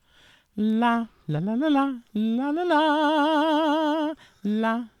La la la la la la la la la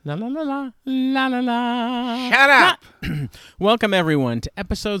la la la la la la. Shut up! Welcome everyone to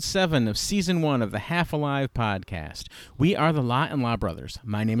episode 7 of season 1 of the Half Alive podcast. We are the La and La brothers.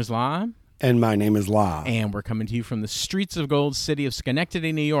 My name is La. And my name is La. And we're coming to you from the streets of gold city of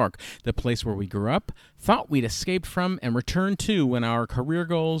Schenectady, New York, the place where we grew up, thought we'd escaped from, and returned to when our career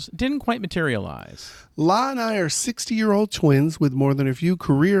goals didn't quite materialize. La and I are 60-year-old twins with more than a few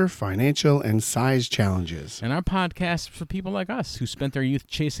career, financial, and size challenges. And our podcast is for people like us who spent their youth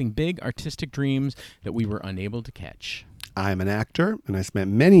chasing big artistic dreams that we were unable to catch. I'm an actor, and I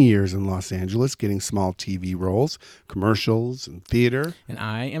spent many years in Los Angeles getting small TV roles, commercials, and theater. And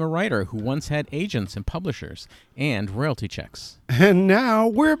I am a writer who once had agents and publishers and royalty checks. And now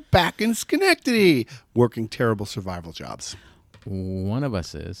we're back in Schenectady, working terrible survival jobs. One of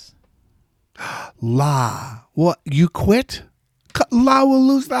us is. La, what, you quit? La will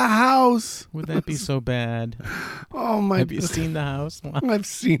lose the house. Would that be so bad? Oh, my. Have you seen the house? I've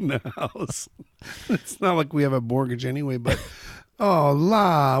seen the house. It's not like we have a mortgage anyway, but oh,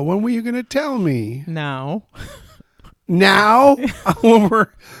 La, when were you going to tell me? Now. Now?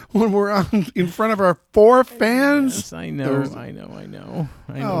 when we're on in front of our 4 fans? Yes, I know. I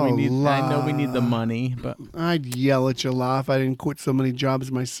know we need the money, but I'd yell at you, La, if I didn't quit so many jobs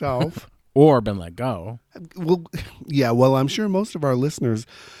myself. Or been let go. Well, yeah, well, I'm sure most of our listeners,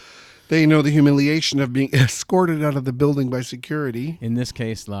 they know the humiliation of being escorted out of the building by security. In this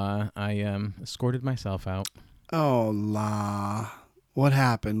case, La, I escorted myself out. Oh, La. What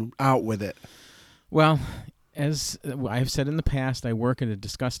happened? Out with it. Well, as I've said in the past, I work at a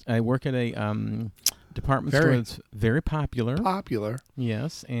department store that's very popular. Popular.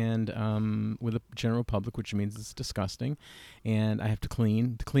 Yes, and with the general public, which means it's disgusting. And I have to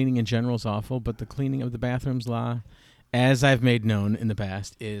clean. The cleaning in general is awful, but the cleaning of the bathrooms, La, as I've made known in the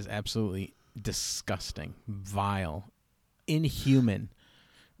past, is absolutely disgusting, vile, inhuman,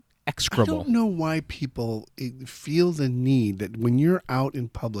 execrable. I don't know why people feel the need that when you're out in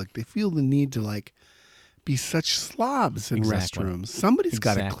public, they feel the need to be such slobs in restrooms. Somebody's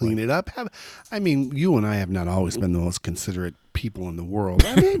got to clean it up. I mean, you and I have not always been the most considerate people in the world.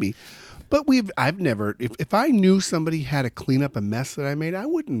 Maybe. But I've never, if I knew somebody had to clean up a mess that I made, I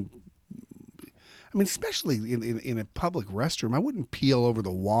wouldn't, I mean, especially in a public restroom, I wouldn't peel over the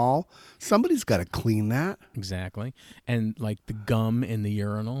wall. Somebody's got to clean that. Exactly. And the gum in the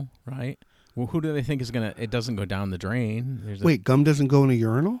urinal, right? Well, who do they think is going to, it doesn't go down the drain. Wait, gum doesn't go in a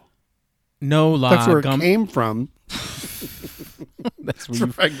urinal? No, La. That's where it came from. That's where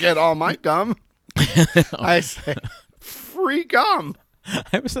I get all my gum. I say, free gum.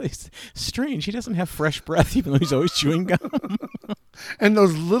 I was like, strange. He doesn't have fresh breath, even though he's always chewing gum. And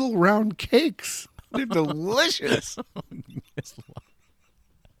those little round cakes, they're delicious. Yes,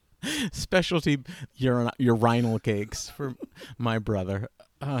 specialty urinal cakes for my brother.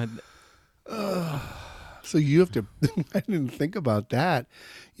 So you have to, I didn't think about that.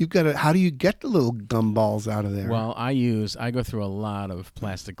 You've got to, how do you get the little gumballs out of there? Well, I go through a lot of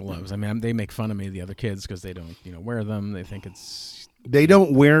plastic gloves. I mean, they make fun of me, the other kids, because they don't, wear them. They think They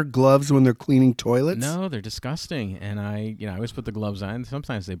don't wear gloves when they're cleaning toilets? No, they're disgusting. And I always put the gloves on.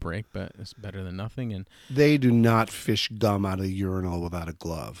 Sometimes they break, but it's better than nothing. And they do not fish gum out of the urinal without a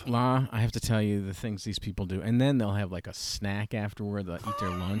glove. La, I have to tell you the things these people do. And then they'll have a snack afterward. They'll eat their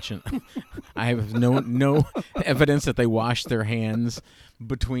lunch. And I have no evidence that they wash their hands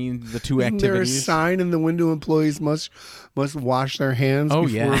between the two activities. Isn't there a sign in the window, employees must wash their hands? Oh,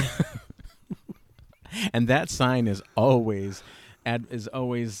 before? yeah. And that sign is always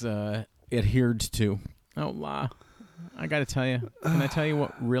adhered to. Oh, La, I got to tell you. Can I tell you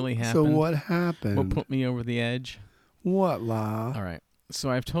what really happened? So what happened? What put me over the edge? What, La? All right. So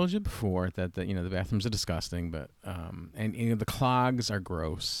I've told you before that the bathrooms are disgusting, but and the clogs are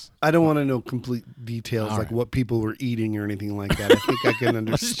gross. I don't want to know complete details what people were eating or anything like that. I think I can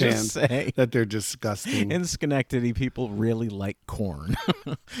understand that they're disgusting. In Schenectady, people really like corn.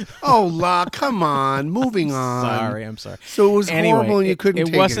 Oh, La, come on. Moving on. I'm sorry. So it was horrible and you couldn't take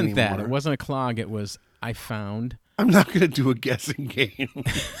it anymore. It wasn't that. It wasn't a clog. It was, I found. I'm not going to do a guessing game.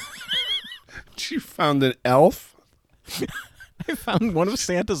 You found an elf? I found one of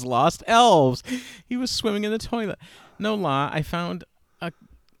Santa's lost elves. He was swimming in the toilet. No, La, I found a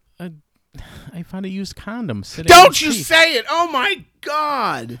used condom sitting. Don't you say it! Oh my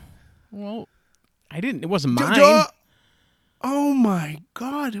God! Well, I didn't. It wasn't mine. Oh my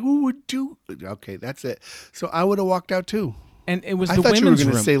God! Who would do? Okay, that's it. So I would have walked out too. And it was I the thought women's you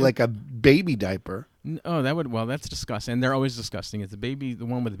were going room. to say a baby diaper. Oh, that's disgusting. And they're always disgusting. It's the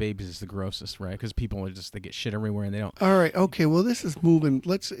one with the babies is the grossest, right? Because people they get shit everywhere and they don't. All right, okay. Well, this is moving.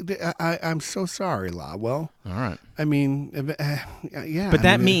 I'm so sorry, La. Well, all right. I mean, yeah. But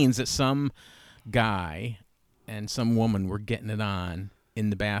that means that some guy and some woman were getting it on in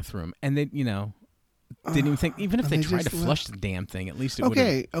the bathroom, and they, didn't even think. Even if they tried to flush the damn thing, at least it would.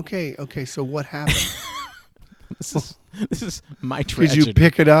 Okay. So what happened? This is my tragedy. Did you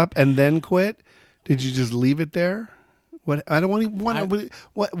pick it up and then quit? Did you just leave it there? What I don't want.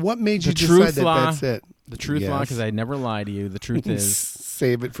 What made you decide that's it? The truth, law, because I never lie to you. The truth is,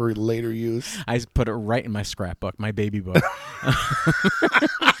 save it for later use. I put it right in my scrapbook, my baby book.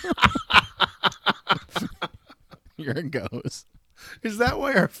 Here it goes. Is that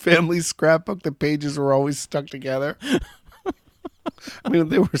why our family scrapbook, the pages were always stuck together? I mean,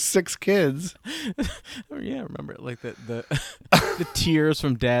 there were 6 kids. Oh, yeah, remember like the tears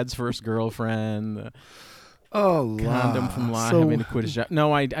from Dad's first girlfriend. Condom from La having to quit his job.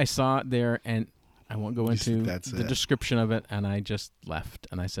 No, I saw it there, and I won't go into the description of it. And I just left,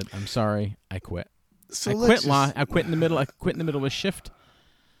 and I said, "I'm sorry, I quit. I quit, La. I quit in the middle. I quit in the middle of a shift."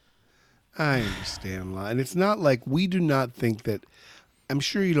 I understand, La, and it's not like we do not think that. I'm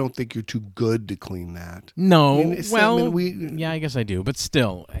sure you don't think you're too good to clean that. No, I guess I do, but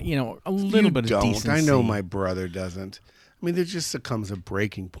still, a little bit of decency. I know my brother doesn't. I mean, there just comes a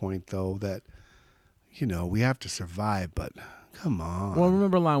breaking point, though, that we have to survive. But come on. Well,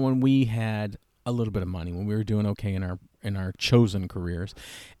 remember, Lon, when we had a little bit of money, when we were doing okay in our chosen careers,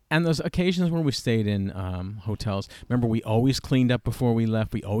 and those occasions where we stayed in hotels. Remember, we always cleaned up before we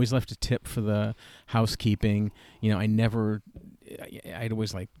left. We always left a tip for the housekeeping. I'd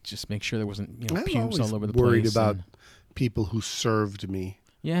always just make sure there wasn't pubes all over the place. Worried about people who served me.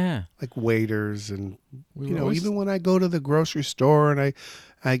 Yeah, like waiters, and even when I go to the grocery store and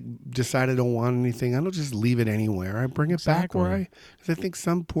I decide I don't want anything, I don't just leave it anywhere. I bring it back because I think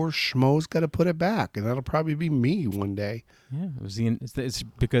some poor schmo's got to put it back, and that'll probably be me one day. Yeah, it's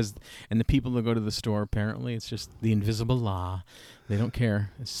because the people that go to the store, apparently it's just the invisible law. They don't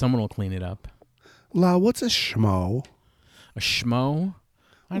care. Someone will clean it up. La, what's a schmo? A schmo?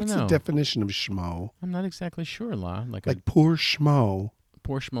 I don't know. What's the definition of schmo? I'm not exactly sure, La. Like poor schmo.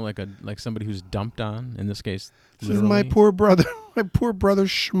 Poor schmo, like somebody who's dumped on. In this case, this is my poor brother. My poor brother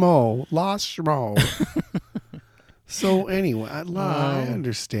schmo. La schmo. So anyway, I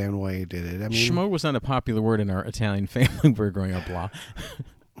understand why you did it. I mean, schmo was not a popular word in our Italian family when we were growing up, La.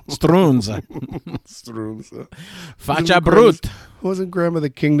 Strunza. Faccia brut. Wasn't Grandma the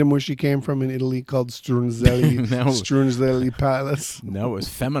kingdom where she came from in Italy called Strunzelli? Strunzelli Palace. No, it was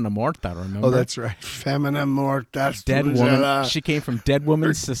Femina Morta, remember? Oh, that's right. Femina Morta. Dead woman. She came from Dead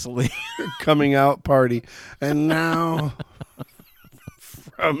Woman, Sicily. Coming out party. And now,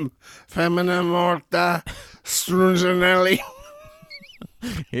 from Femina Morta, Strunzelli.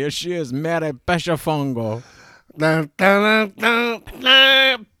 Here she is, Mary Pesciafongo.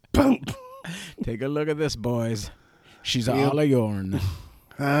 Take a look at this, boys. She's all of yourn.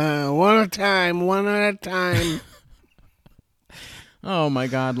 One at a time. Oh my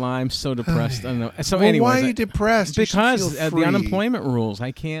God, La, I'm so depressed. I don't know. So anyway, why are you depressed? Because the unemployment rules.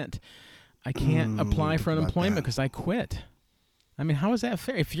 I can't apply for unemployment because I quit. I mean, how is that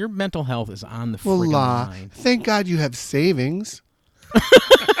fair? If your mental health is on the friggin' line. Thank God you have savings.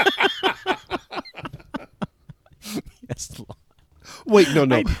 Yes, La. Wait,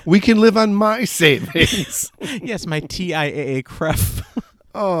 no. We can live on my savings. Yes, my TIAA CREF.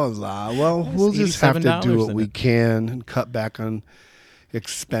 Oh, La. Well, we'll just have to do what we can and cut back on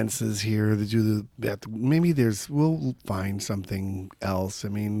expenses here to do maybe we'll find something else. I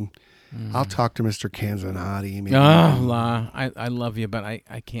mean, I'll talk to Mr. Canzonati. La, I love you, but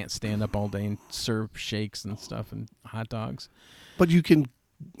I can't stand up all day and serve shakes and stuff and hot dogs. But you can,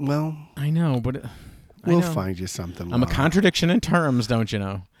 well. I know, but we'll find you something. I'm a contradiction in terms, don't you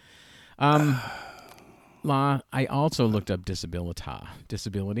know? La, I also looked up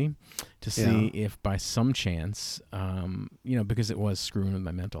disability, to see if by some chance, because it was screwing with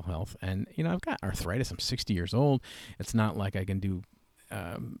my mental health. And, I've got arthritis. I'm 60 years old. It's not like I can do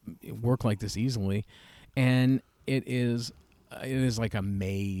work like this easily. And it is like a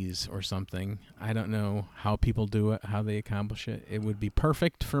maze or something. I don't know how people do it, how they accomplish it. It would be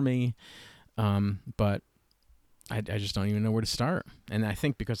perfect for me. But I just don't even know where to start. And I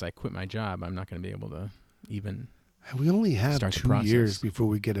think because I quit my job, I'm not going to be able to even we only have 2 years before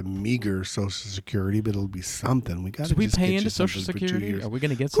we get a meager Social Security, but it'll be something. We got to pay into Social Security? Are we going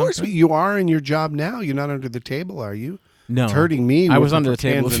to get something? Of course, you are in your job now. You're not under the table, are you? No. It's hurting me. I was working under the for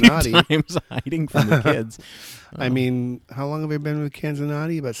table a Canzonati. few times hiding from the kids. I mean, how long have I been with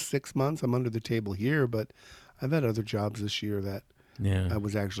Canzonati? About 6 months. I'm under the table here, but I've had other jobs this year that I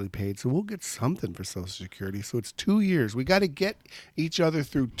was actually paid. So we'll get something for Social Security. So it's 2 years. We got to get each other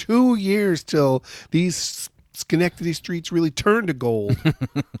through 2 years till these Schenectady streets really turn to gold.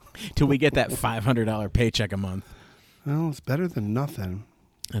 Till we get that $500 paycheck a month. Well, it's better than nothing.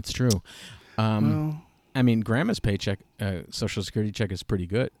 That's true. I mean, Grandma's paycheck, Social Security check is pretty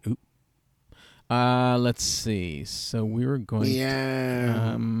good. Oop. Let's see. So we were going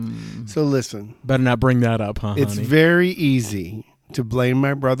so listen. Better not bring that up, huh, It's honey? very easy to blame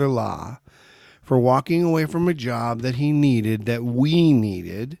my brother Law for walking away from a job that he needed, that we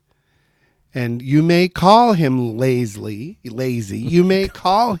needed. And you may call him lazy. You may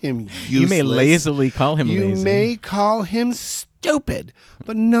call him useless. You may lazily call him lazy. You may call him stupid.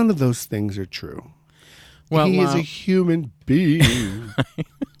 But none of those things are true. Well, he is a human being.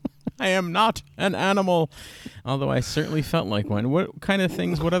 I am not an animal, although I certainly felt like one. What other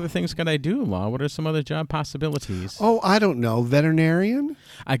things could I do, Law? What are some other job possibilities? Oh, I don't know. Veterinarian?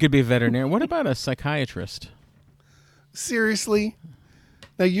 I could be a veterinarian. What about a psychiatrist? Seriously?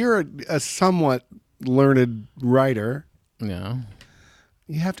 Now, you're a somewhat learned writer. Yeah.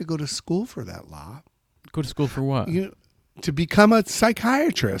 You have to go to school for that, Law. Go to school for what? To become a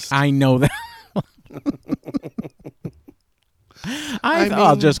psychiatrist. I know that.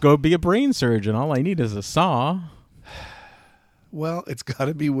 I'll just go be a brain surgeon. All I need is a saw. Well, it's got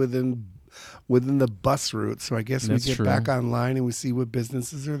to be within the bus route. So I guess we get back online and we see what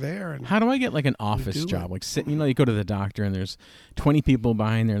businesses are there. And how do I get like an office job? Like sitting, you go to the doctor and there's 20 people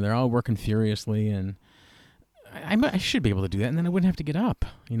behind there. They're all working furiously, and I should be able to do that. And then I wouldn't have to get up.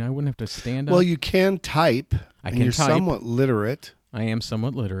 I wouldn't have to stand up. Well, you can type. You're type. Somewhat literate. I am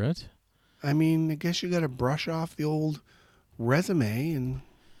somewhat literate. I mean, I guess you got to brush off the old resume and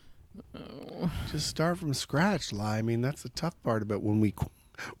just start from scratch. I mean, that's the tough part about when we,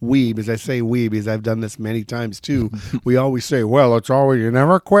 as I say we, because I've done this many times too, we always say, well, you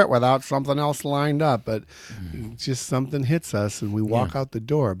never quit without something else lined up, but just something hits us and we walk out the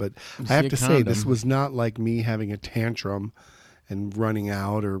door. But I have to say, this was not like me having a tantrum and running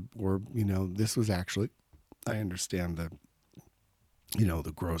out or this was actually, I understand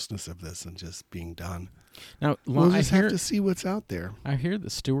the grossness of this and just being done. Now, we'll just have to see what's out there. I hear the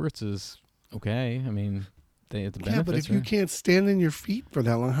Stewart's is okay. I mean, the benefits. Yeah, but if you can't stand on your feet for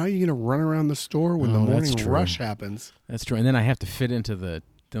that long, how are you going to run around the store when the morning rush happens? That's true. And then I have to fit into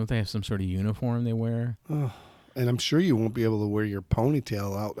don't they have some sort of uniform they wear? Oh, and I'm sure you won't be able to wear your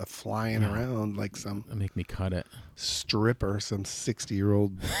ponytail out flying around like some... It'll make me cut it. Stripper, some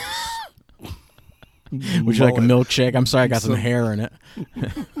 60-year-old... Would you like a milkshake? I'm sorry, I got some hair in it.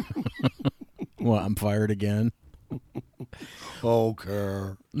 Well, I'm fired again. Okay.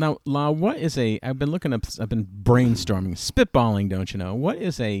 Now, La, I've been brainstorming, spitballing, don't you know? What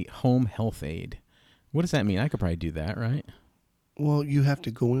is a home health aide? What does that mean? I could probably do that, right? Well, you have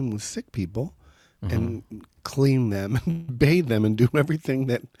to go in with sick people and clean them, bathe them, and do everything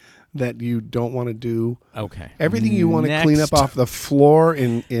that you don't want to do. Okay. Everything you want to clean up off the floor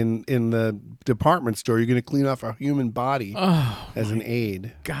in the department store, you're going to clean off a human body as an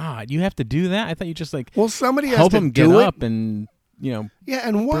aide. God, you have to do that? I thought you just somebody has help to them get up and and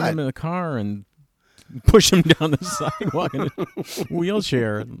what? Bring them in the car and push them down the sidewalk in a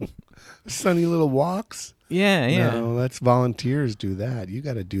wheelchair. Sunny little walks. Yeah. No, that's volunteers do that. You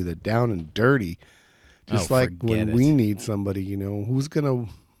got to do the down and dirty. Just like when we need somebody, who's going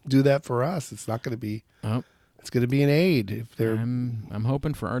to do that for us? It's not going to be. Oh. It's going to be an aide if they're. I'm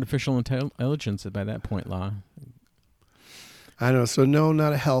hoping for artificial intelligence by that point, La. I know. So no,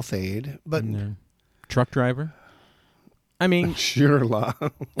 not a health aide, but truck driver. I mean, sure, La.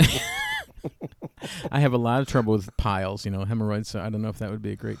 I have a lot of trouble with piles, hemorrhoids. So I don't know if that would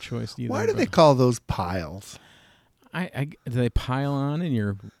be a great choice either. Why do they call those piles? Do they pile on in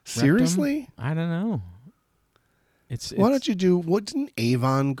your seriously? Rectum? I don't know. Why don't you do? Didn't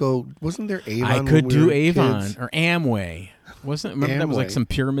Avon go? Wasn't there Avon? I could do Avon kids? Or Amway. Remember that was like some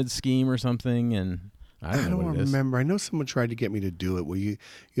pyramid scheme or something, and I don't remember. I know someone tried to get me to do it, where you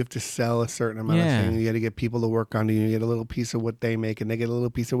have to sell a certain amount of things. You got to get people to work on you. You get a little piece of what they make, and they get a little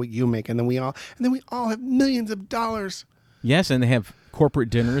piece of what you make, and then we all have millions of dollars. Yes, and they have corporate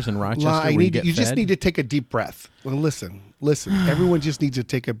dinners in Rochester. You just need to take a deep breath. Well, listen. Everyone just needs to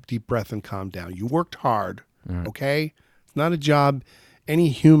take a deep breath and calm down. You worked hard, okay? It's not a job any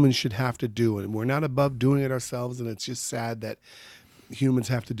human should have to do, and we're not above doing it ourselves. And it's just sad that humans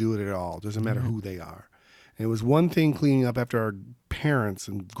have to do it at all. It doesn't matter who they are. And it was one thing cleaning up after our parents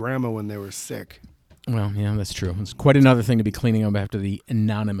and grandma when they were sick. Well, yeah, that's true. It's quite another thing to be cleaning up after the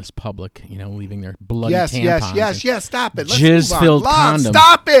anonymous public, leaving their bloody tampons. Yes. Stop it. Let's jizz-filled move on. condoms.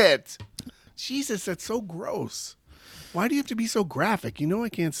 Stop it. Jesus, that's so gross. Why do you have to be so graphic? You know I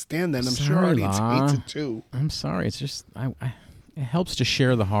can't stand that. I'm sure our audience hates it too. I'm sorry. It's just it helps to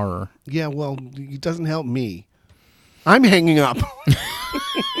share the horror. Yeah, well, it doesn't help me. I'm hanging up.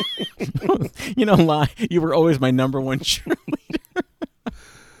 Lie. You were always my number one cheerleader.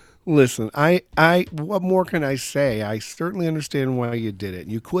 Listen, what more can I say? I certainly understand why you did it.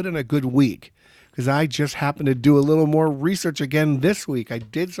 You quit in a good week because I just happened to do a little more research again this week. I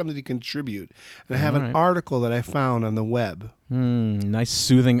did something to contribute, and I have an article that I found on the web. Nice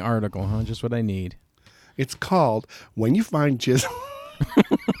soothing article, huh? Just what I need. It's called "When You Find Jizz."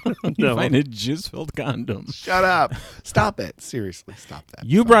 You find a jizz-filled condom. Shut up. Stop it. Seriously, stop that.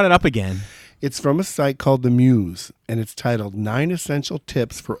 You brought it up again. It's from a site called The Muse, and it's titled 9 Essential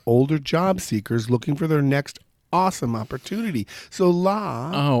Tips for Older Job Seekers Looking for Their Next Awesome Opportunity. So,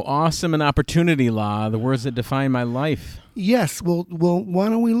 La. Oh, awesome and opportunity, La. The words that define my life. Yes. Well, why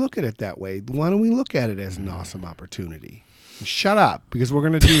don't we look at it that way? Why don't we look at it as an awesome opportunity? Shut up, because we're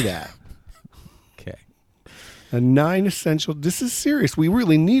going to do that. Okay. A 9 essential. This is serious. We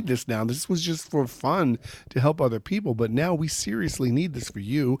really need this now. This was just for fun to help other people, but now we seriously need this for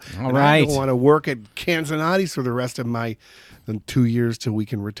you. All right. I don't want to work at Canzonati's for the rest of my 2 years till we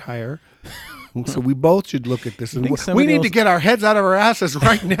can retire. So we both should look at this. And we need to get our heads out of our asses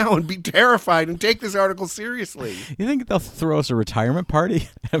right now and be terrified and take this article seriously. You think they'll throw us a retirement party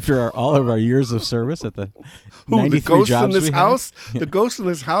after all of our years of service at the 93 the ghosts jobs in this we house? have? The ghosts in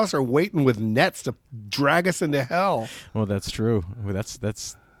this house are waiting with nets to drag us into hell. Well, that's true. Well,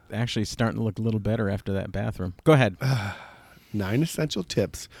 that's actually starting to look a little better after that bathroom. Go ahead. 9 Essential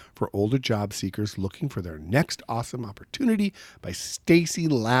Tips for Older Job Seekers Looking for Their Next Awesome Opportunity by Stacy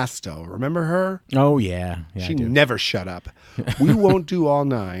Lasto. Remember her? Oh, yeah. She never shut up. We won't do all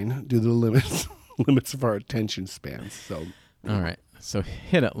 9 due to the limits of our attention spans. So, all right. So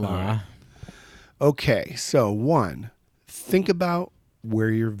hit it, La. Right. Okay. So 1, think about where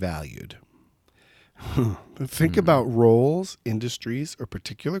you're valued. Think about roles, industries, or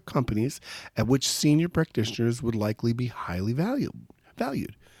particular companies at which senior practitioners would likely be highly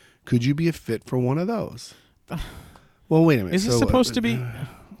valued. Could you be a fit for one of those? Well, wait a minute. Is it supposed to be?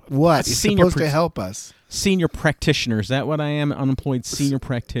 What? It's supposed to help us. Senior practitioner. Is that what I am? Unemployed senior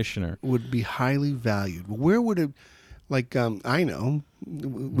practitioner. Would be highly valued. Where would it, I know,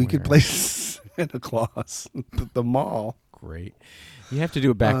 we could place Santa Claus at the mall. Great. You have to do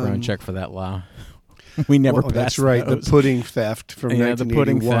a background check for that, La. We never passed that's right. those. The pudding theft from 1981. The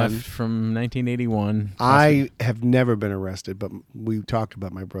pudding theft from 1981. I have never been arrested, but we talked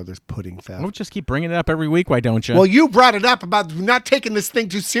about my brother's pudding theft. We'll just keep bringing it up every week. Why don't you? Well, you brought it up about not taking this thing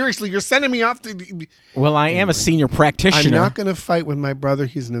too seriously. You're sending me off to... Well, I am a senior practitioner. I'm not going to fight with my brother.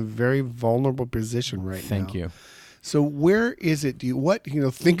 He's in a very vulnerable position right now. Thank you. So where is it?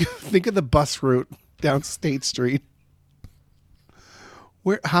 Think of the bus route down State Street.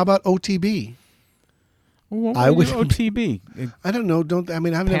 How about OTB? Well, I would OTB. I don't know. I've never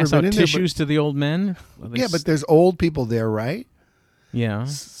been in there. Pass out tissues to the old men. Yeah, but there's old people there, right? Yeah.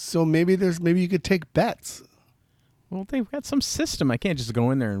 So maybe you could take bets. Well, they've got some system. I can't just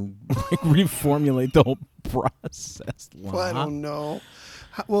go in there and reformulate the whole process. Well, I don't know.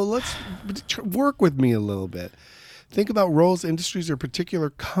 Well, let's work with me a little bit. Think about roles, industries, or particular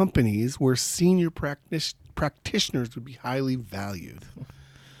companies where senior practitioners would be highly valued.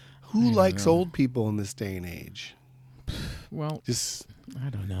 Who likes old people in this day and age? Well, I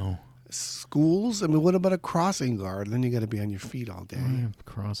don't know. Schools? I mean, what about a crossing guard? Then you got to be on your feet all day.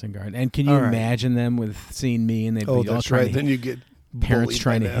 Crossing guard. And can you imagine them with seeing me and they'd be all that's right. Then you get parents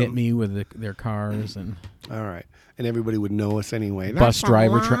trying to hit me with their cars and. All right. And everybody would know us anyway. Bus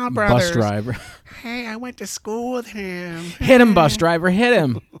driver. Hey, I went to school with him. Hit him, bus driver. Hit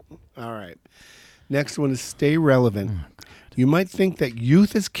him. All right. Next one is stay relevant. You might think that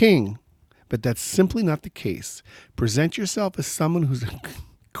youth is king, but that's simply not the case. Present yourself as someone who's a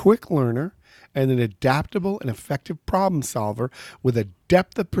quick learner and an adaptable and effective problem solver with a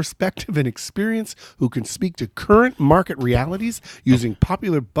depth of perspective and experience who can speak to current market realities using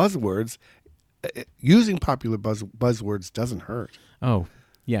popular buzzwords. Using popular buzzwords doesn't hurt. Oh,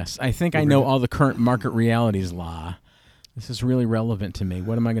 yes. I think I know all the current market realities, La. This is really relevant to me.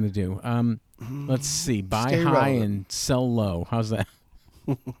 What am I going to do? Let's see. Buy Stay high relevant. and sell low. How's that?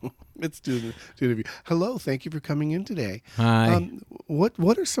 Let's do the interview. Hello, thank you for coming in today. Hi.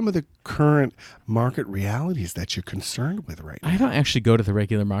 What are some of the current market realities that you're concerned with right now? I don't actually go to the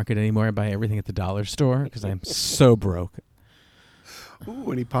regular market anymore. I buy everything at the dollar store because I'm so broke.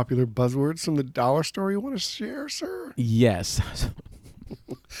 Ooh, any popular buzzwords from the dollar store you want to share, sir? Yes.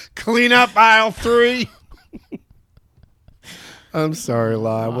 Clean up aisle 3. I'm sorry,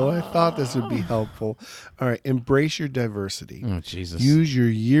 Lai. Well, I thought this would be helpful. All right, embrace your diversity. Oh, Jesus. Use your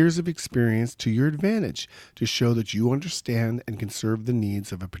years of experience to your advantage to show that you understand and can serve the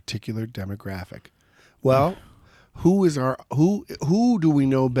needs of a particular demographic. Well, who do we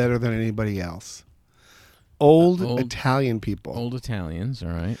know better than anybody else? Old Italian people. Old Italians, all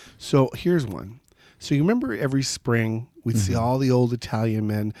right. So here's one. So you remember every spring we'd see all the old Italian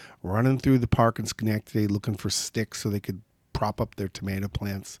men running through the park in Schenectady looking for sticks so they could prop up their tomato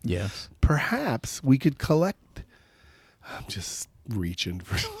plants. Yes. Perhaps we could collect. I'm just reaching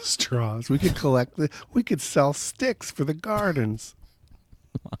for straws. We could we could sell sticks for the gardens.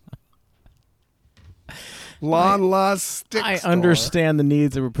 La's stick I store. understand the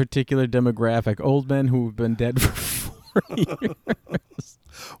needs of a particular demographic. Old men who have been dead for 40 years.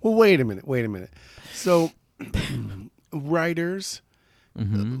 Well, wait a minute. So, writers,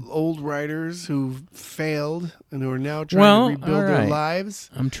 old writers who failed and who are now trying to rebuild their lives.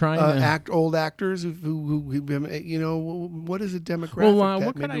 I'm trying to old actors who what is a demographic? Well,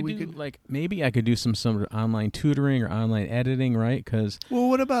 what could I do? Like maybe I could do some sort of online tutoring or online editing, right? Well,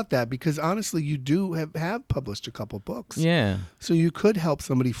 what about that? Because honestly, you do have published a couple books. Yeah. So you could help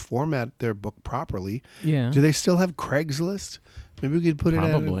somebody format their book properly. Yeah. Do they still have Craigslist? Maybe we could put it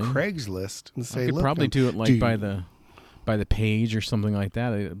on Craigslist and say, I could look, probably do it like by the page or something like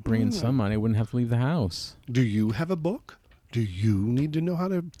that. Bring in some money. I wouldn't have to leave the house. Do you have a book? Do you need to know how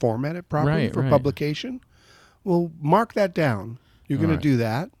to format it properly for publication? Well, mark that down. You're going to do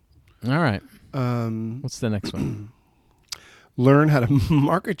that. All right. What's the next one? Learn how to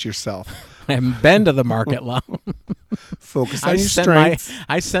market yourself. I haven't been to the market long. Focus on your strengths.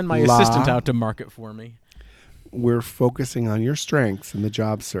 I send my assistant out to market for me. We're focusing on your strengths in the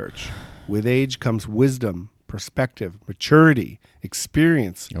job search. With age comes wisdom, perspective, maturity,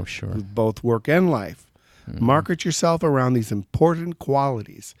 experience. Oh, sure. With both work and life. Market yourself around these important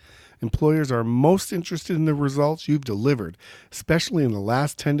qualities. Employers are most interested in the results you've delivered, especially in the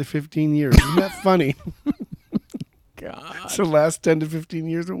last 10 to 15 years. Isn't that funny? God. It's the last 10 to 15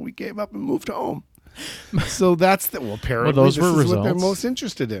 years when we gave up and moved home. So that's apparently those this were is results. what they're most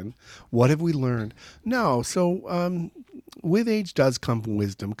interested in. What have we learned? No, so with age does come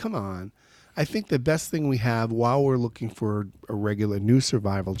wisdom. Come on. I think the best thing we have while we're looking for a regular new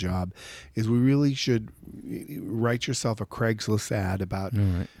survival job is we really should write yourself a Craigslist ad about,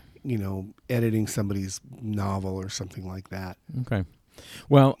 editing somebody's novel or something like that. Okay.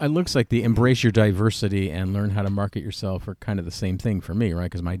 Well, it looks like the embrace your diversity and learn how to market yourself are kind of the same thing for me, right?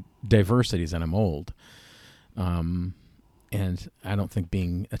 Because my diversity is that I'm old. And I don't think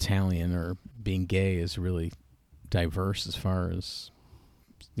being Italian or being gay is really diverse as far as,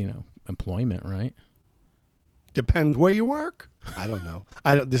 employment, right? Depends where you work. I don't know.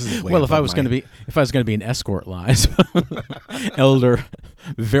 This is well, if I was going to be an escort, lies, elder,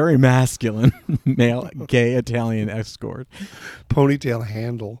 very masculine, male, gay Italian escort, ponytail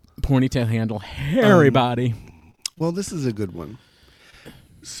handle, hairy body. Well, this is a good one.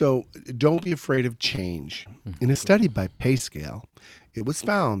 So, don't be afraid of change. In a study by PayScale, it was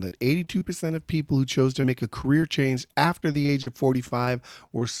found that 82% of people who chose to make a career change after the age of 45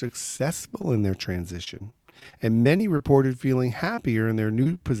 were successful in their transition. And many reported feeling happier in their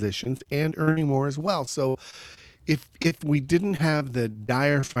new positions and earning more as well. So if we didn't have the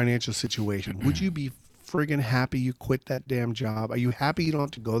dire financial situation, would you be friggin' happy you quit that damn job? Are you happy you don't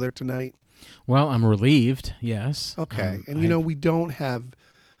have to go there tonight? Well, I'm relieved, yes. Okay. And, we don't have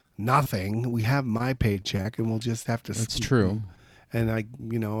nothing. We have my paycheck, and we'll just have to... That's true. And I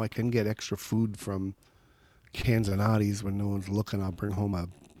can get extra food from Canzonati's when no one's looking. I'll bring home a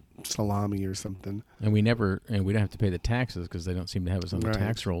salami or something. And we don't have to pay the taxes because they don't seem to have us on the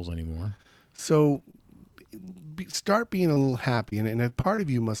tax rolls anymore. So start being a little happy, and a part of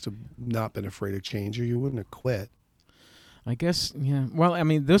you must have not been afraid of change, or you wouldn't have quit. I guess, yeah. Well, I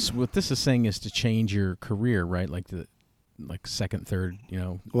mean, what this is saying is to change your career, right? Like second, third,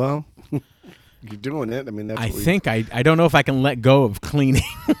 Well, you're doing it. I mean, that's. I don't know if I can let go of cleaning.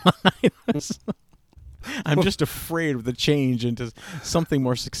 I'm just afraid of the change into something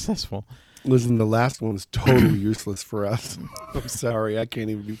more successful. Listen, the last one is totally useless for us. I'm sorry, I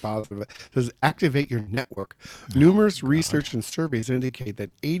can't even be positive. It says activate your network. Numerous research and surveys indicate that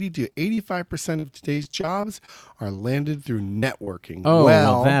 80 to 85% of today's jobs are landed through networking. Oh,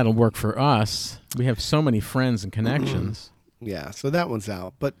 well, that'll work for us. We have so many friends and connections. Yeah, so that one's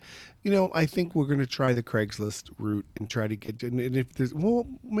out. But, I think we're going to try the Craigslist route and try to get, and if there's,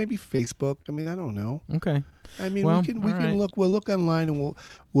 maybe Facebook. I mean, I don't know. Okay. I mean, Well, we can look. We'll look online and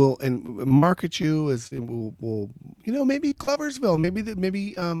we'll and market you as and we'll maybe Gloversville.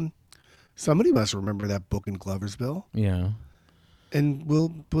 Maybe somebody must remember that book in Gloversville. Yeah. And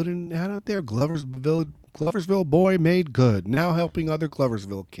we'll put an ad out there. Gloversville boy made good. Now helping other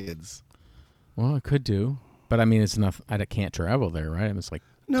Gloversville kids. Well, I could do, but I mean, it's enough. I can't travel there, right? It's like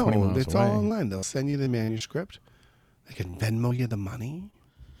 20 miles it's away. all online. They'll send you the manuscript. They can Venmo you the money.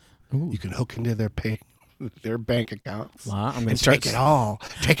 Ooh. You can hook into their bank accounts. I'm going to start. Take it all.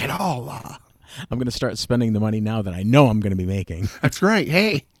 Take it all. I'm going to start spending the money now that I know I'm going to be making. That's right.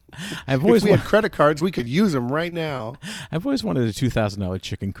 Hey, I've always if we had credit cards, we could use them right now. I've always wanted a $2,000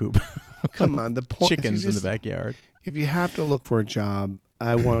 chicken coop. Come on, the point chickens in the backyard. If you have to look for a job,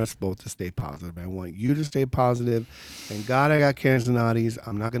 I want us both to stay positive. I want you to stay positive. And God, I got Canzonati's.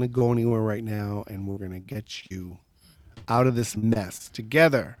 I'm not going to go anywhere right now, and we're going to get you out of this mess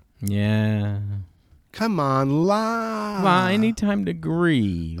together. Yeah. Come on, La. I need time to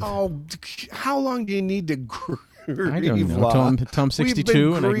grieve. Oh, how long do you need to grieve? I don't know. Till I'm 62. We've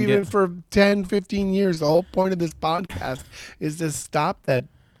been and I grieving can get... for 10, 15 years. The whole point of this podcast is to stop that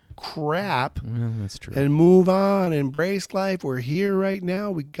crap that's true. and move on, embrace life. We're here right now.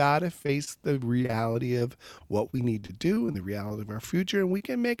 We got to face the reality of what we need to do and the reality of our future, and we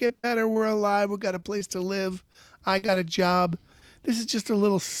can make it better. We're alive. We got a place to live. I got a job. This is just a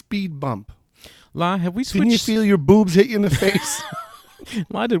little speed bump. La, have we switched? Can you feel your boobs hit you in the face?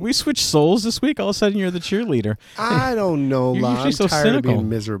 La, did we switch souls this week? All of a sudden, you're the cheerleader. I don't know, You're La. usually I'm so tired cynical. of being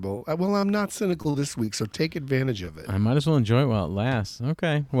miserable. Well, I'm not cynical this week, so take advantage of it. I might as well enjoy it while it lasts.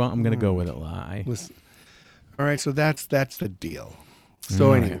 Okay. Well, I'm going to go with it, La. Listen. All right, so that's the deal. So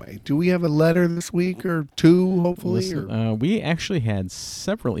All right. anyway, do we have a letter this week or two, hopefully? Listen, we actually had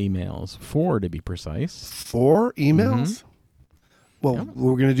several emails, 4 to be precise. 4 emails? Mm-hmm. Well, Yep.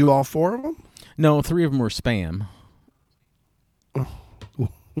 we're going to do all 4 of them? No, 3 of them were spam. What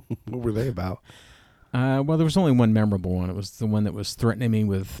were they about? Well, there was only one memorable one. It was the one that was threatening me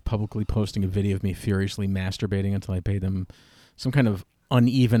with publicly posting a video of me furiously masturbating until I paid them some kind of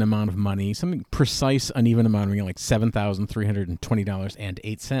uneven amount of money, something precise uneven amount of money, like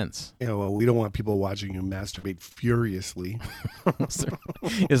 $7,320.08. Yeah, well, we don't want people watching you masturbate furiously.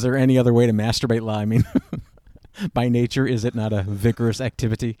 Is there any other way to masturbate, La? I mean, by nature, is it not a vigorous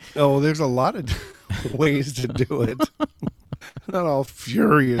activity? Oh, there's a lot of ways to do it. Not all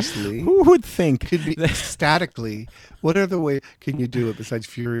furiously. Who would think? Could be ecstatically. What other way can you do it besides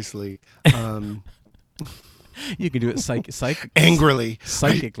furiously? You can do it Angrily.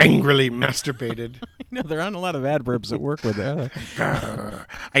 psychically. Angrily masturbated. No, there aren't a lot of adverbs that work with that.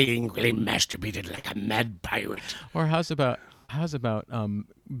 I angrily masturbated like a mad pirate. Or how's about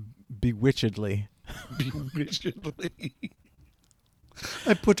bewitchedly? Bewitchedly.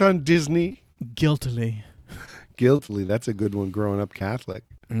 I put on Disney. Guiltily. Guiltily. That's a good one growing up Catholic.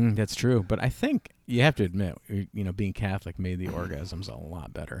 That's true. But I think you have to admit, being Catholic made the orgasms a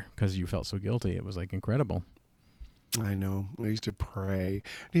lot better because you felt so guilty. It was like incredible. I know. I used to pray,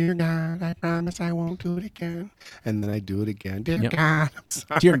 "Dear God, I promise I won't do it again." And then I do it again. Dear Yep. God, I'm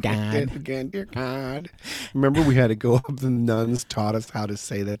sorry. Dear I did God. it again. Dear God. Remember we had to go up, the nuns taught us how to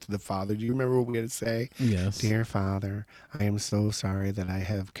say that to the Father. Do you remember what we had to say? Yes. Dear Father, I am so sorry that I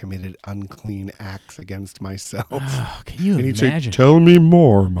have committed unclean acts against myself. Oh, can you And he'd say, imagine? "Tell me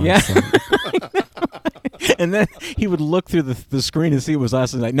more, my Yeah. son." And then he would look through the screen and see it was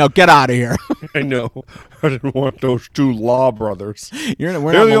us and like, no, get out of here. I know. I didn't want those 2 law brothers. We're They're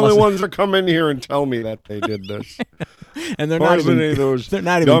not the only molesting- ones that come in here and tell me that they did this. And they're not Wasn't even any of those they're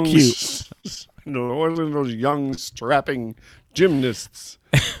not even young cute. No, it wasn't those young strapping gymnasts.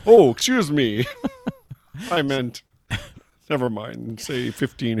 Oh, excuse me. I meant, never mind. Say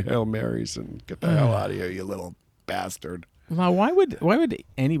 15 Hail Marys and get the hell out of here, you little bastard. Well, why would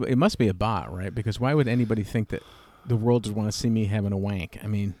anybody? It must be a bot, right? Because why would anybody think that the world would want to see me having a wank? I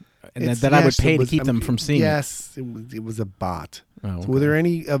mean, and that I would pay to keep them from seeing it. Yes, it was a bot. Oh, So were there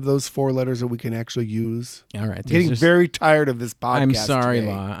any of those 4 letters that we can actually use? All right. Getting very tired of this podcast. I'm sorry,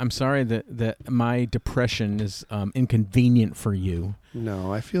 today. La. I'm sorry that my depression is inconvenient for you.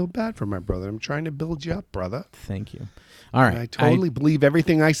 No, I feel bad for my brother. I'm trying to build you up, brother. Thank you. All right. And I totally believe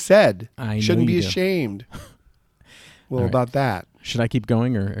everything I said. I know Shouldn't be you do. ashamed. Well, All right. about that. Should I keep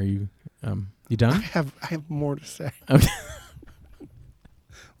going, or are you you I done? have more to say. Okay.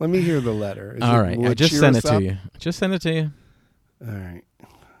 Let me hear the letter. All right. Will I just cheer sent us it to up? you. Just send it to you. All right.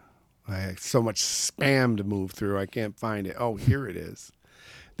 I have so much spam to move through. I can't find it. Oh, here it is.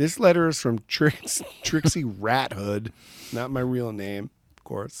 This letter is from Trixie Rathood, not my real name, of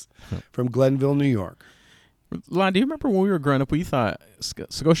course, from Glenville, New York. Lon, do you remember when we were growing up, we thought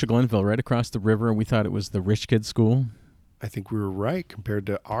Scotia Glenville, right across the river, and we thought it was the rich kid school? I think we were right compared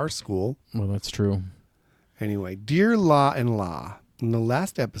to our school. Well, that's true. Anyway, Dear Law and Law, in the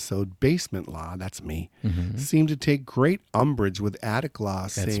last episode, Basement Law, that's me, seemed to take great umbrage with Attic Law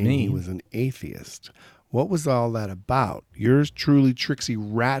saying he was an atheist. What was all that about? Yours truly, Trixie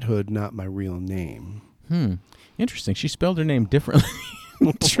Rathood, not my real name. Interesting. She spelled her name differently.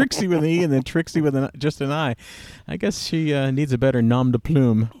 Trixie with an E and then Trixie with just an I. I guess she needs a better nom de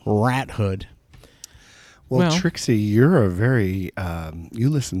plume, Rathood. Well, Trixie, you're you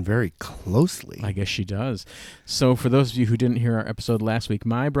listen very closely. I guess she does. So for those of you who didn't hear our episode last week,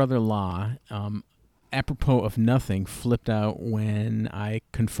 my brother Law, apropos of nothing, flipped out when I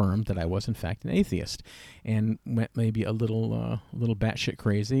confirmed that I was in fact an atheist, and went maybe a little batshit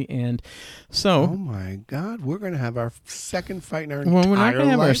crazy. And so, oh my God, we're going to have our second fight in our well, we're not going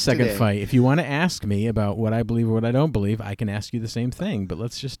to have our second fight. If you want to ask me about what I believe or what I don't believe, I can ask you the same thing. But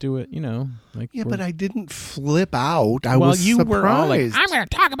let's just do it, Yeah, but I didn't flip out. I was surprised. Were all like, I'm going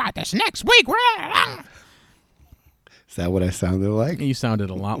to talk about this next week. Is that what I sounded like? You sounded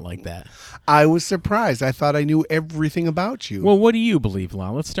a lot like that. I was surprised. I thought I knew everything about you. Well, what do you believe,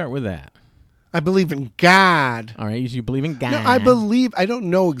 Lon? Let's start with that. I believe in God. All right, you believe in God. No, I don't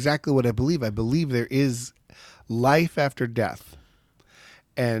know exactly what I believe. I believe there is life after death.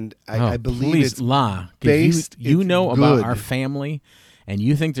 And I believe it's Law. based. You know good. about our family, and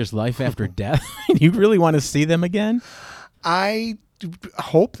you think there's life after death? You really want to see them again? I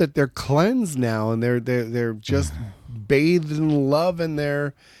hope that they're cleansed now and they're just bathed in love and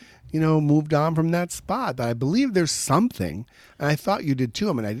they're moved on from that spot. But I believe there's something, and I thought you did too.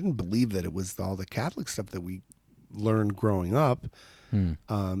 I mean, I didn't believe that it was all the Catholic stuff that we learned growing up.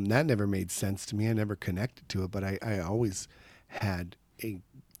 That never made sense to me. I never connected to it, but I always had a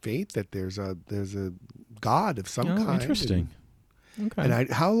faith that there's a God of some kind. Interesting. Okay.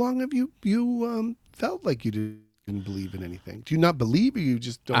 And how long have you felt like you didn't believe in anything? Do you not believe, or you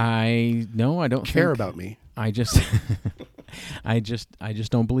just don't? I don't care about me. I just I just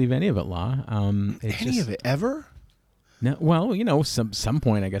don't believe any of it, Law. Any of it ever? No. Well, some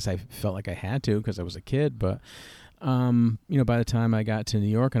point I guess I felt like I had to because I was a kid, but by the time I got to New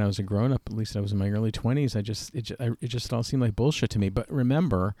York and I was a grown up, at least I was in my early 20s, it just all seemed like bullshit to me. But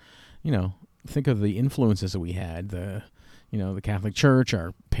remember, think of the influences that we had, the Catholic Church,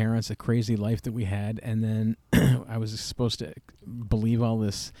 our parents, the crazy life that we had, and then I was supposed to believe all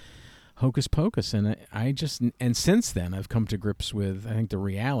this hocus pocus, and and since then I've come to grips with, I think, the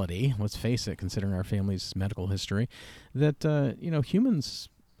reality, let's face it, considering our family's medical history, that humans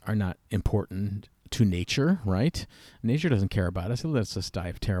are not important to nature, right? Nature doesn't care about us. It lets us die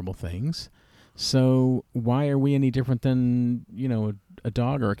of terrible things. So why are we any different than a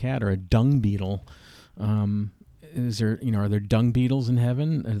dog or a cat or a dung beetle? Is there are there dung beetles in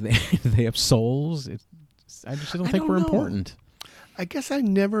heaven? Do they have souls? I just don't think we're important. I guess I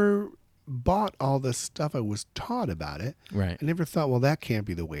never bought all the stuff I was taught about it. Right. I never thought, well, that can't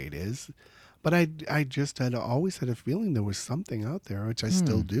be the way it is. But I just had always had a feeling there was something out there, which I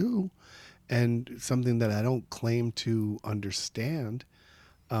still do, and something that I don't claim to understand.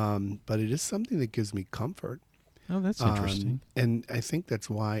 But it is something that gives me comfort. Oh, that's interesting. And I think that's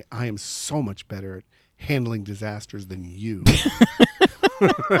why I am so much better at handling disasters than you.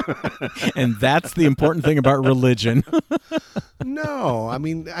 And that's the important thing about religion. No, I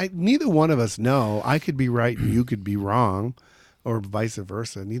mean, neither one of us know. I could be right and you could be wrong, or vice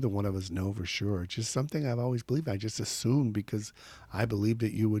versa. Neither one of us know for sure. It's just something I've always believed. I just assumed because I believed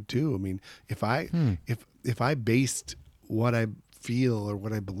that you would too. I mean, if I based what I feel or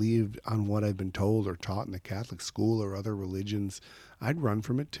what I believed on what I've been told or taught in the Catholic school or other religions, I'd run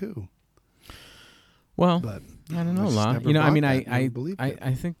from it too. Well, but I don't know, La.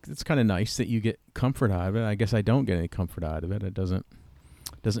 I think it's kind of nice that you get comfort out of it. I guess I don't get any comfort out of it. It doesn't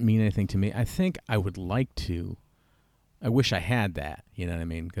mean anything to me. I think I would like to. I wish I had that. You know what I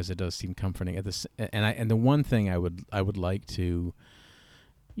mean? Because it does seem comforting. And the one thing I would like to,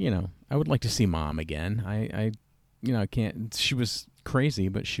 I would like to see Mom again. I can't. She was crazy,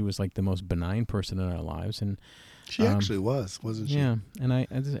 but she was like the most benign person in our lives, and. She actually wasn't she? Yeah, and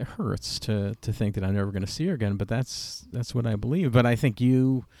it hurts to think that I'm never going to see her again, but that's what I believe. But I think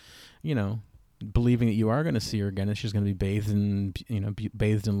you believing that you are going to see her again and she's going to be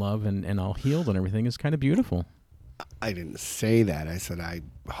bathed in love and all healed and everything is kind of beautiful. I didn't say that. I said I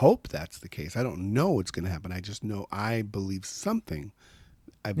hope that's the case. I don't know what's going to happen. I just know I believe something.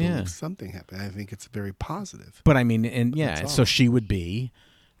 Something happened. I think it's very positive. But I mean, and yeah, so she would be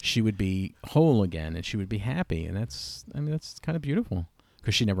she would be whole again and she would be happy. And that's kind of beautiful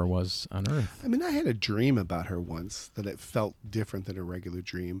because she never was on Earth. I mean, I had a dream about her once that it felt different than a regular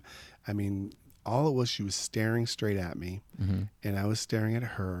dream. I mean, all it was, she was staring straight at me, and I was staring at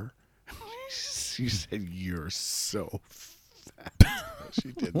her. She said, "You're so fat." No,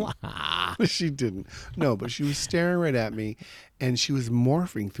 she didn't. She didn't. No, but she was staring right at me, and she was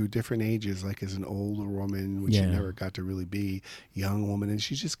morphing through different ages, like as an older woman, which she never got to really be, young woman, and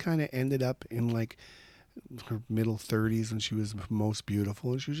she just kind of ended up in like her middle 30s when she was most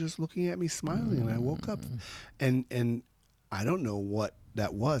beautiful, and she was just looking at me smiling, and I woke up, and I don't know what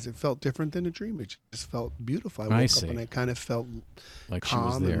that was. It felt different than a dream. It just felt beautiful. I woke up and I kind of felt like calm, she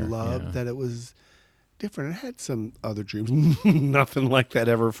was there, and loved that it was different. I had some other dreams, nothing like that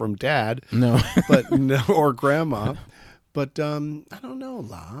ever from Dad, but no, or Grandma, but I don't know,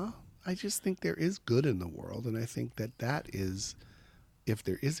 La. I just think there is good in the world, and I think that is, if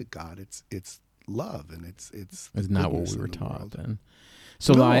there is a God, it's love, and it's not what we were taught then.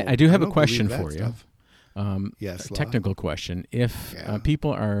 So no, I do have a question for you. Yes, a technical question. If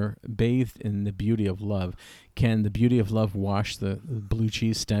people are bathed in the beauty of love, can the beauty of love wash the blue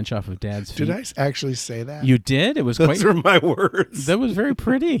cheese stench off of Dad's feet? Did I actually say that? You did? It was Those are my words. That was very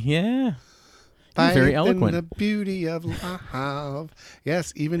pretty. Yeah. Very eloquent. The beauty of love.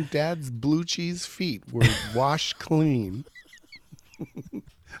 Yes, even Dad's blue cheese feet were washed clean.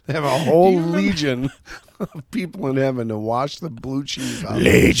 They have a whole legion of people in heaven to wash the blue cheese off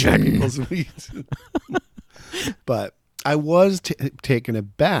people's feet. But I was taken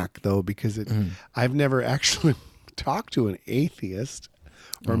aback, though, because I've never actually talked to an atheist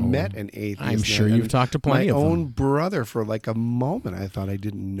or met an atheist. I'm sure you've talked to plenty of them. My own brother, for like a moment, I thought I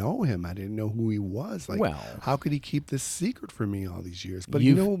didn't know him. I didn't know who he was. Like, how could he keep this secret from me all these years? But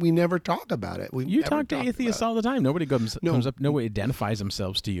we never talk about it. You talk to atheists all the time. Nobody comes up. Nobody identifies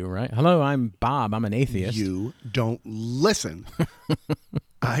themselves to you, right? Hello, I'm Bob. I'm an atheist. You don't listen.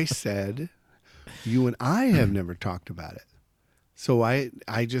 I said, you and I have never talked about it. So I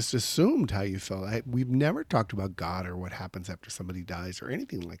just assumed how you felt. We've never talked about God or what happens after somebody dies or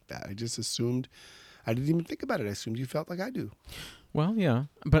anything like that. I just assumed, I didn't even think about it. I assumed you felt like I do. Well, yeah.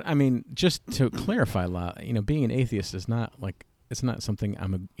 But I mean, just to clarify, being an atheist is not like, it's not something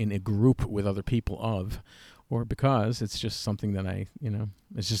I'm in a group with other people of, or because it's just something that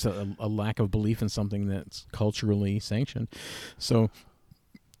it's just a lack of belief in something that's culturally sanctioned. So,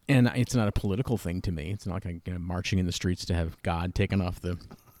 and it's not a political thing to me. It's not like I'm marching in the streets to have God taken off the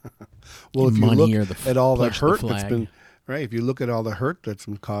well, if money you look or the at all the hurt that's been right. If you look at all the hurt that's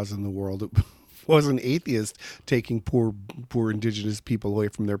been caused in the world, it wasn't atheists taking poor indigenous people away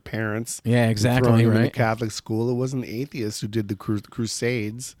from their parents. Yeah, exactly. Throwing them right. in a Catholic school. It wasn't atheists who did the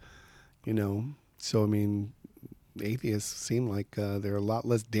crusades. So I mean, atheists seem like they're a lot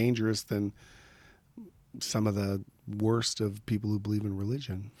less dangerous than some of the worst of people who believe in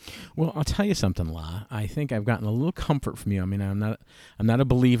religion. Well, I'll tell you something, La. I think I've gotten a little comfort from you. I mean, I'm not a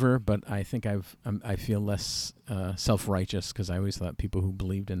believer, but I think I feel less self-righteous because I always thought people who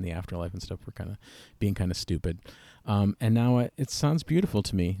believed in the afterlife and stuff were being kind of stupid. And now it sounds beautiful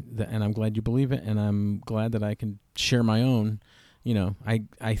to me, and I'm glad you believe it, and I'm glad that I can share my own.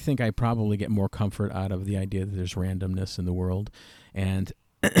 I think I probably get more comfort out of the idea that there's randomness in the world, and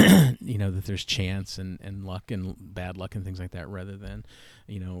that there's chance and luck and bad luck and things like that, rather than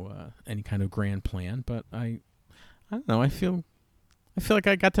any kind of grand plan. But I don't know. I feel like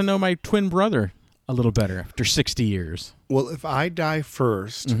I got to know my twin brother a little better after 60 years. Well, if I die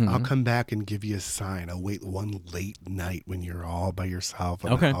first, I'll come back and give you a sign. I'll wait one late night when you're all by yourself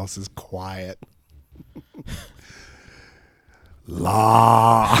and the house is quiet.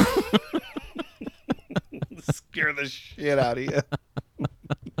 La. Scare the shit out of you.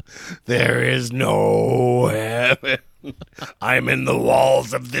 There is no heaven. I'm in the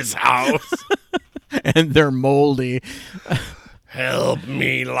walls of this house. And they're moldy. Help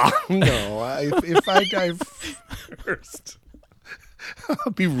me, La. No, if I die first,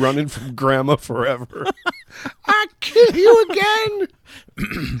 I'll be running from Grandma forever. I kill you again.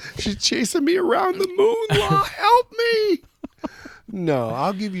 She's chasing me around the moon. La, help me. No,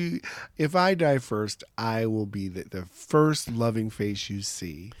 I'll give you, if I die first, I will be the first loving face you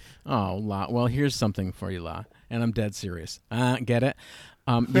see. Oh, La. Well, here's something for you, La, and I'm dead serious. Get it?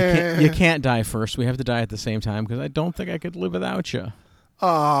 You can't die first. We have to die at the same time because I don't think I could live without you.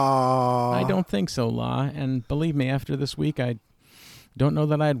 Aww. I don't think so, La. And believe me, after this week, I don't know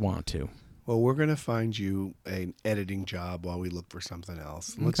that I'd want to. Well, we're going to find you an editing job while we look for something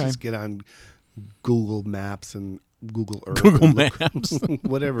else. Let's just get on Google Maps and Google Earth, Google Maps,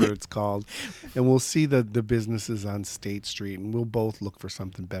 whatever it's called, and we'll see the businesses on State Street, and we'll both look for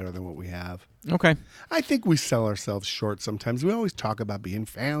something better than what we have. Okay. I think we sell ourselves short sometimes. We always talk about being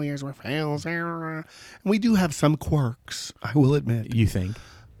failures. We're fails. And we do have some quirks, I will admit. You think?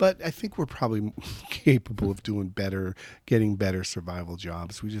 But I think we're probably capable of doing better, getting better survival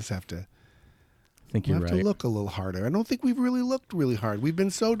jobs. We just have to... I think you're right. We have to look a little harder. I don't think we've really looked really hard. We've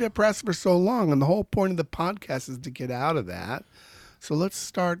been so depressed for so long, and the whole point of the podcast is to get out of that. So let's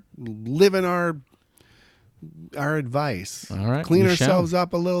start living our advice. All right. Clean ourselves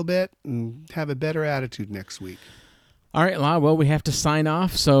up a little bit and have a better attitude next week. All right, La. Well, we have to sign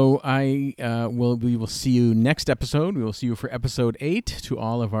off. So we will see you next episode. We will see you for episode 8. To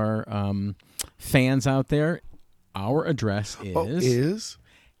all of our fans out there, our address is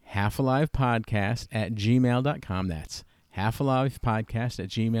halfalivepodcast@gmail.com. That's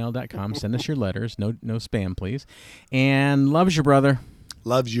halfalivepodcast@gmail.com. Send us your letters. No spam, please. And loves you, brother.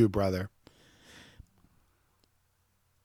 Loves you, brother.